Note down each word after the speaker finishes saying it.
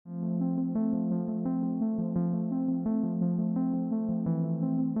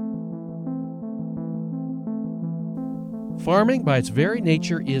Farming, by its very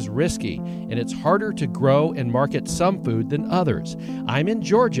nature, is risky, and it's harder to grow and market some food than others. I'm in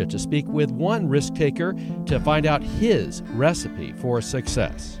Georgia to speak with one risk taker to find out his recipe for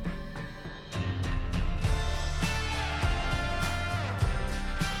success.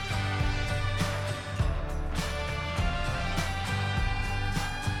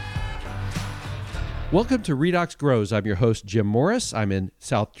 Welcome to Redox Grows. I'm your host, Jim Morris. I'm in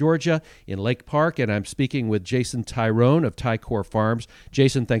South Georgia in Lake Park, and I'm speaking with Jason Tyrone of Tycor Farms.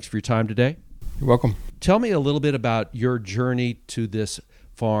 Jason, thanks for your time today. You're welcome. Tell me a little bit about your journey to this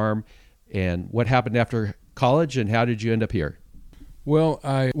farm and what happened after college and how did you end up here? Well,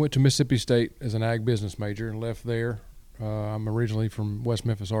 I went to Mississippi State as an ag business major and left there. I'm originally from West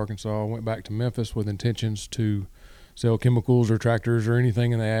Memphis, Arkansas. I went back to Memphis with intentions to sell chemicals or tractors or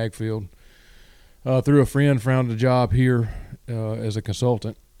anything in the ag field. Through a friend, found a job here as a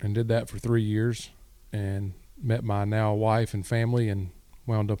consultant and did that for 3 years and met my now wife and family and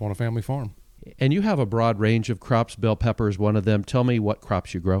wound up on a family farm. And you have a broad range of crops. Bell pepper is one of them. Tell me what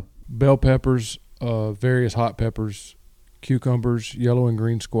crops you grow. Bell peppers, various hot peppers, cucumbers, yellow and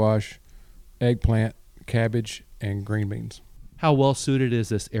green squash, eggplant, cabbage, and green beans. How well suited is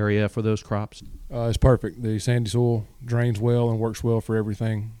this area for those crops? It's perfect. The sandy soil drains well and works well for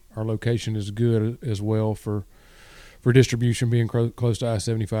everything. Our location is good as well for distribution, being close to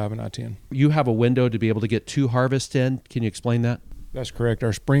I-75 and I-10. You have a window to be able to get 2 harvests in. Can you explain that? That's correct.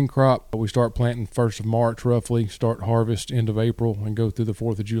 Our spring crop, we start planting 1st of March roughly, start harvest end of April, and go through the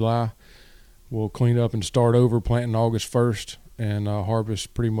 4th of July. We'll clean up and start over planting August 1st and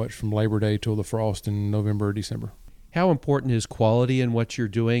harvest pretty much from Labor Day till the frost in November or December. How important is quality in what you're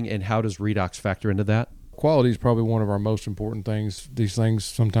doing, and how does Redox factor into that? Quality is probably one of our most important things. These things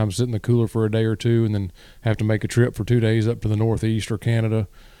sometimes sit in the cooler for a day or two and then have to make a trip for 2 days up to the Northeast or Canada.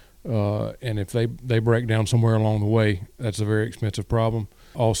 And if they break down somewhere along the way, that's a very expensive problem.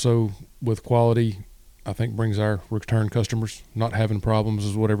 Also, with quality, I think brings our return customers. Not having problems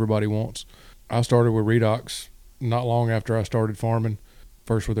is what everybody wants. I started with Redox not long after I started farming,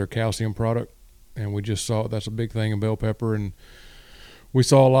 first with their calcium product, and we just saw that's a big thing in bell pepper, and we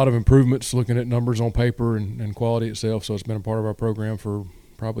saw a lot of improvements looking at numbers on paper and quality itself, so it's been a part of our program for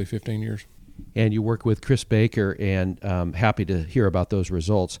probably 15 years. And you work with Chris Baker, and happy to hear about those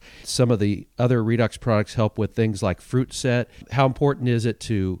results. Some of the other Redox products help with things like fruit set. How important is it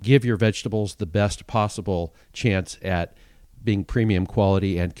to give your vegetables the best possible chance at being premium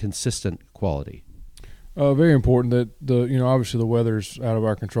quality and consistent quality? Very important. That obviously the weather's out of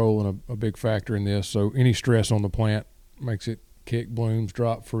our control and a big factor in this, so any stress on the plant makes it kick, blooms,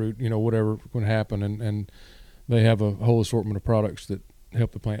 drop fruit, whatever can happen. And they have a whole assortment of products that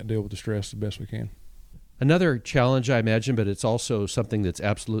help the plant deal with the stress the best we can. Another challenge, I imagine, but it's also something that's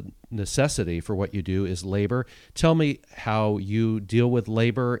absolute necessity for what you do, is labor. Tell me how you deal with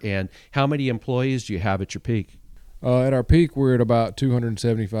labor and how many employees do you have at your peak? At our peak, we're at about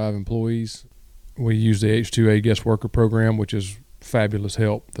 275 employees. We use the H2A guestworker program, which is fabulous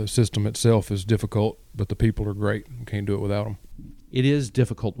help. The system itself is difficult, but the people are great. We can't do it without them. It is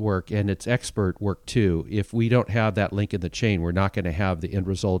difficult work, and it's expert work too. If we don't have that link in the chain, we're not going to have the end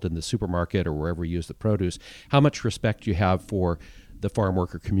result in the supermarket or wherever we use the produce. How much respect do you have for the farm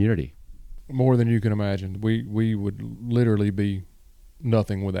worker community? More than you can imagine. We would literally be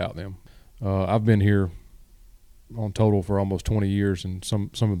nothing without them. I've been here on total for almost 20 years, and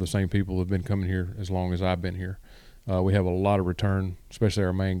some of the same people have been coming here as long as I've been here. We have a lot of return, especially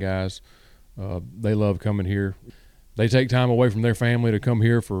our main guys. They love coming here. They take time away from their family to come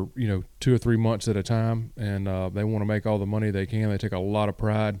here for 2 or 3 months at a time, and they want to make all the money they can. They take a lot of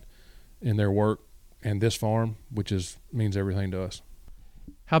pride in their work and this farm, which means everything to us.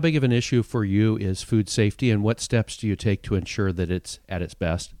 How big of an issue for you is food safety, and what steps do you take to ensure that it's at its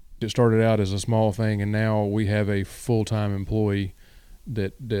best? It started out as a small thing, and now we have a full-time employee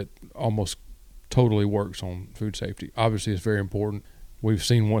that almost totally works on food safety. Obviously, it's very important. We've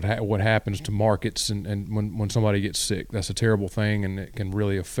seen what happens to markets and when somebody gets sick. That's a terrible thing, and it can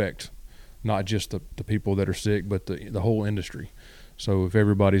really affect not just the people that are sick, but the whole industry. So if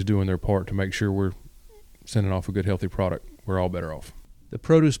everybody's doing their part to make sure we're sending off a good, healthy product, we're all better off. The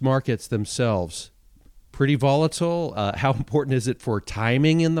produce markets themselves, pretty volatile. How important is it for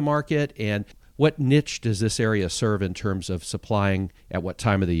timing in the market, and what niche does this area serve in terms of supplying at what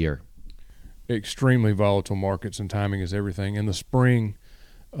time of the year? Extremely volatile markets, and timing is everything. In the spring,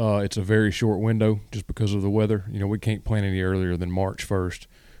 it's a very short window just because of the weather. We can't plant any earlier than March 1st,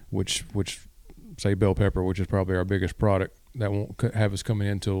 which say bell pepper, which is probably our biggest product, that won't have us coming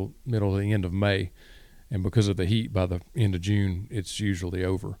in until middle to the end of May. And because of the heat, by the end of June, it's usually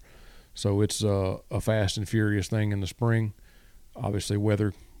over. So it's a fast and furious thing in the spring. Obviously,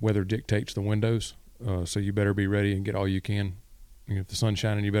 weather dictates the windows, so you better be ready and get all you can. If the sun's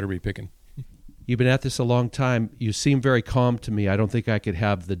shining, you better be picking. You've been at this a long time. You seem very calm to me. I don't think I could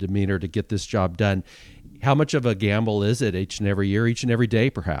have the demeanor to get this job done. How much of a gamble is it each and every year, each and every day,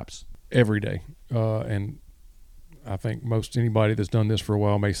 perhaps? Every day. And I think most anybody that's done this for a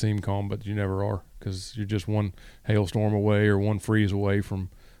while may seem calm, but you never are, because you're just one hailstorm away or one freeze away from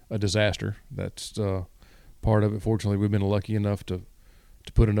a disaster. That's part of it. Fortunately, we've been lucky enough to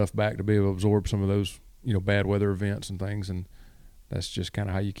put enough back to be able to absorb some of those, bad weather events and things, and that's just kind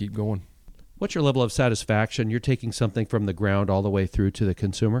of how you keep going. What's your level of satisfaction? You're taking something from the ground all the way through to the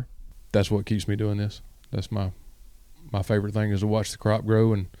consumer? That's what keeps me doing this. That's my favorite thing, is to watch the crop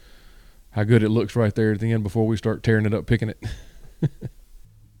grow and how good it looks right there at the end before we start tearing it up, picking it.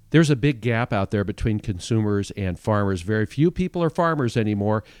 There's a big gap out there between consumers and farmers. Very few people are farmers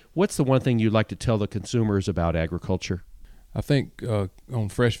anymore. What's the one thing you'd like to tell the consumers about agriculture? I think on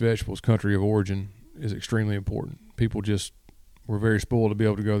fresh vegetables, country of origin is extremely important. We're very spoiled to be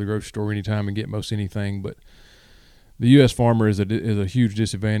able to go to the grocery store anytime and get most anything, but the U.S. farmer is a huge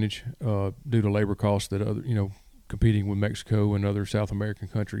disadvantage due to labor costs that competing with Mexico and other South American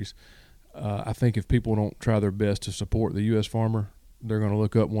countries. I think if people don't try their best to support the U.S. farmer, they're going to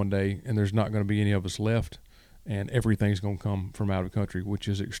look up one day and there's not going to be any of us left, and everything's going to come from out of the country, which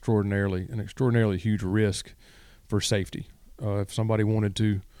is an extraordinarily huge risk for safety. If somebody wanted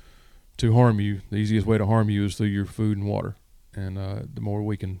to harm you, the easiest way to harm you is through your food and water. And the more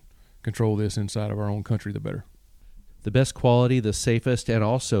we can control this inside of our own country, the better. The best quality, the safest, and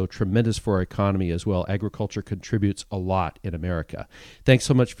also tremendous for our economy as well. Agriculture contributes a lot in America. Thanks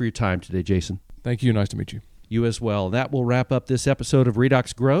so much for your time today, Jason. Thank you. Nice to meet you. You as well. That will wrap up this episode of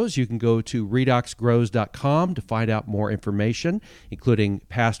Redox Grows. You can go to redoxgrows.com to find out more information, including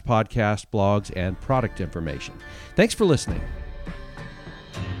past podcast blogs and product information. Thanks for listening.